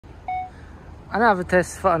Another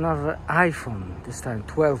test for another iPhone, this time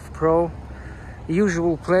 12 Pro.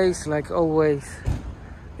 Usual place, like always.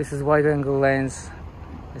 This is wide angle lens.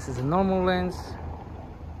 This is a normal lens.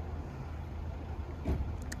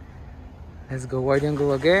 Let's go wide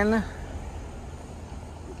angle again.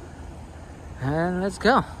 And let's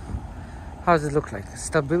go. How does it look like?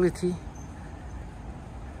 Stability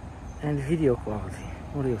and video quality.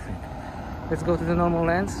 What do you think? Let's go to the normal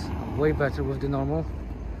lens. Way better with the normal.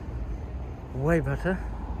 Way better.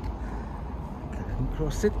 Let me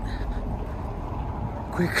cross it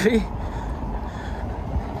quickly.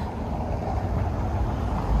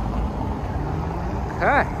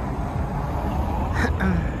 Okay.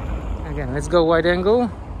 Again, let's go wide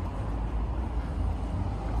angle.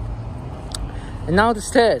 And now the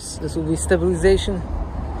stairs. This will be stabilization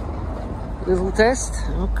little test.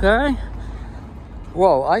 Okay.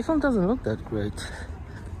 Wow, iPhone doesn't look that great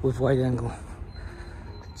with wide angle.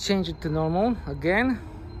 Change it to normal again.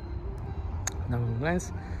 Normal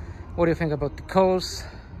lens. What do you think about the colors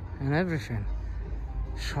and everything?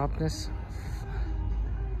 Sharpness,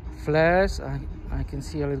 flares. I can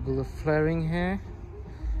see a little bit of flaring here.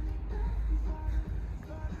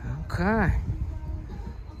 Okay.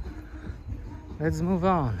 Let's move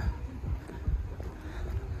on.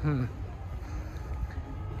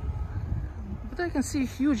 But I can see a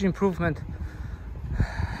huge improvement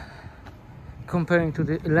comparing to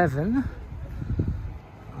the 11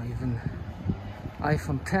 or even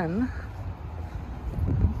iPhone 10.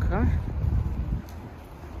 Okay,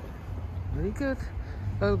 very good.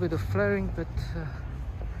 A little bit of flaring, but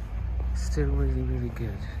still really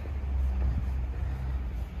good.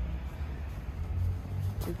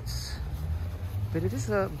 But it is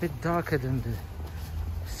a bit darker than the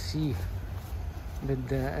C, than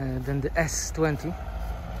the S20.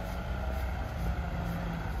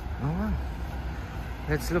 Oh,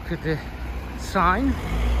 let's look at the sign.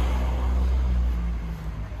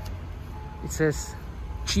 It says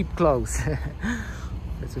cheap clothes.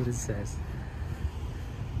 That's what it says.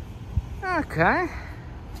 Okay,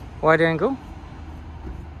 wide angle.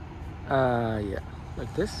 Yeah,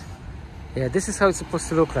 like this. Yeah, this is how it's supposed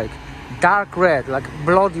to look like. Dark red, like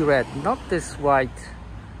bloody red, not this white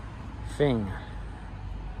thing.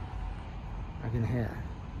 I can hear.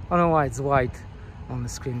 I don't know why it's white on the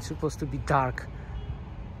screen. It's supposed to be dark,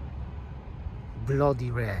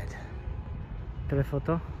 bloody red.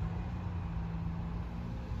 Telephoto.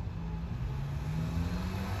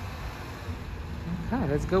 Okay,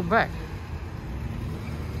 let's go back.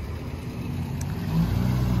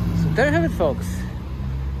 So there you have it, folks.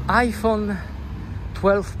 iPhone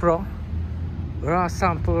 12 Pro. Raw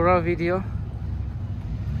sample, raw video.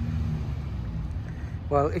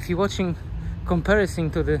 Well, if you're watching comparison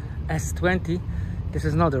to the S20, this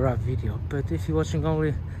is not a raw video. But if you're watching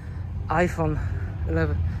only iPhone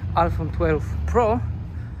 12 Pro,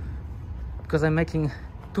 because I'm making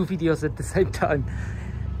two videos at the same time,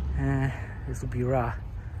 this will be raw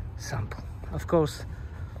sample. Of course,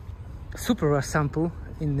 super raw sample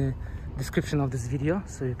in the description of this video,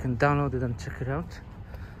 so you can download it and check it out.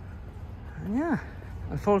 And yeah,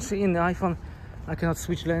 unfortunately in the iPhone I cannot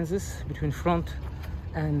switch lenses between front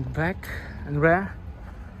and back and rear,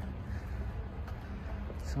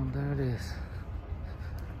 so there it is.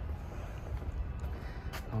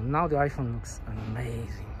 Oh, now the iPhone looks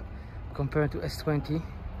amazing compared to S20,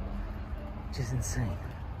 which is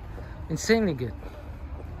insanely good.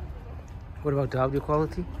 What about the audio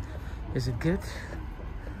quality? Is it good?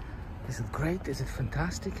 Is it great? Is it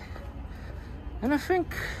fantastic? And I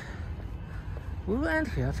think we'll end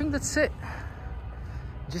here. I think that's it.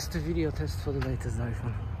 Just a video test for the latest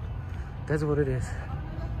iPhone. That's what it is.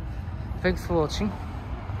 Thanks for watching.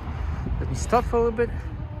 Let me stop for a little bit.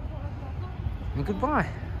 And goodbye.